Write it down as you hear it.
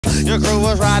Your crew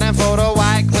was riding for the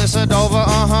white cliffs of Dover,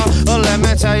 Well, let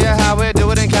me tell you how we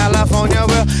do it in California.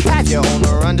 We'll have you on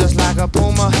the run just like a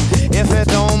puma. If it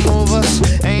don't move us,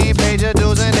 ain't paid your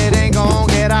dues and it ain't gon'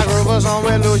 get our groovers on.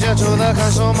 We lose you to the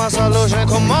consumer solution.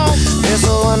 Come on, it's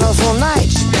a wonderful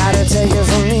night. You gotta take it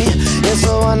from me. It's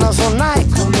a wonderful night.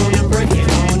 Come on and break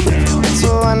it on down. It's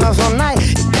a wonderful night.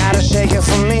 You gotta shake it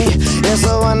for me. It's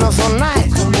a wonderful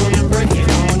night. Come on and break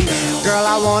it on down. Girl,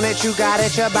 I want it, you got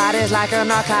it. Your body's like a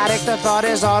narcotic. The thought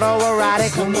is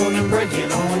autoerotic. Come on and break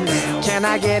it on down. Can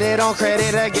I get it on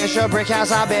credit against your brick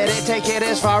house? I bet it. Take it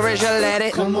as far as you let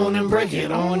it. Come on and break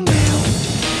it on down.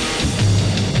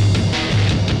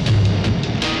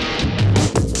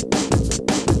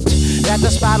 That the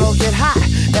spot'll get hot,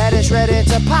 that it's ready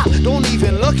to pop. Don't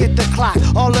even look at the clock,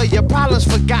 all of your problems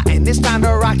forgotten. It's time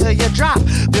to rock till you drop.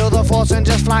 Build a force and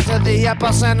just fly to the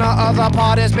epicenter of the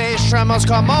party's bass tremors.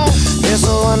 Come on, it's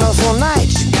a wonderful night.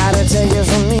 You gotta take it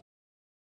from me.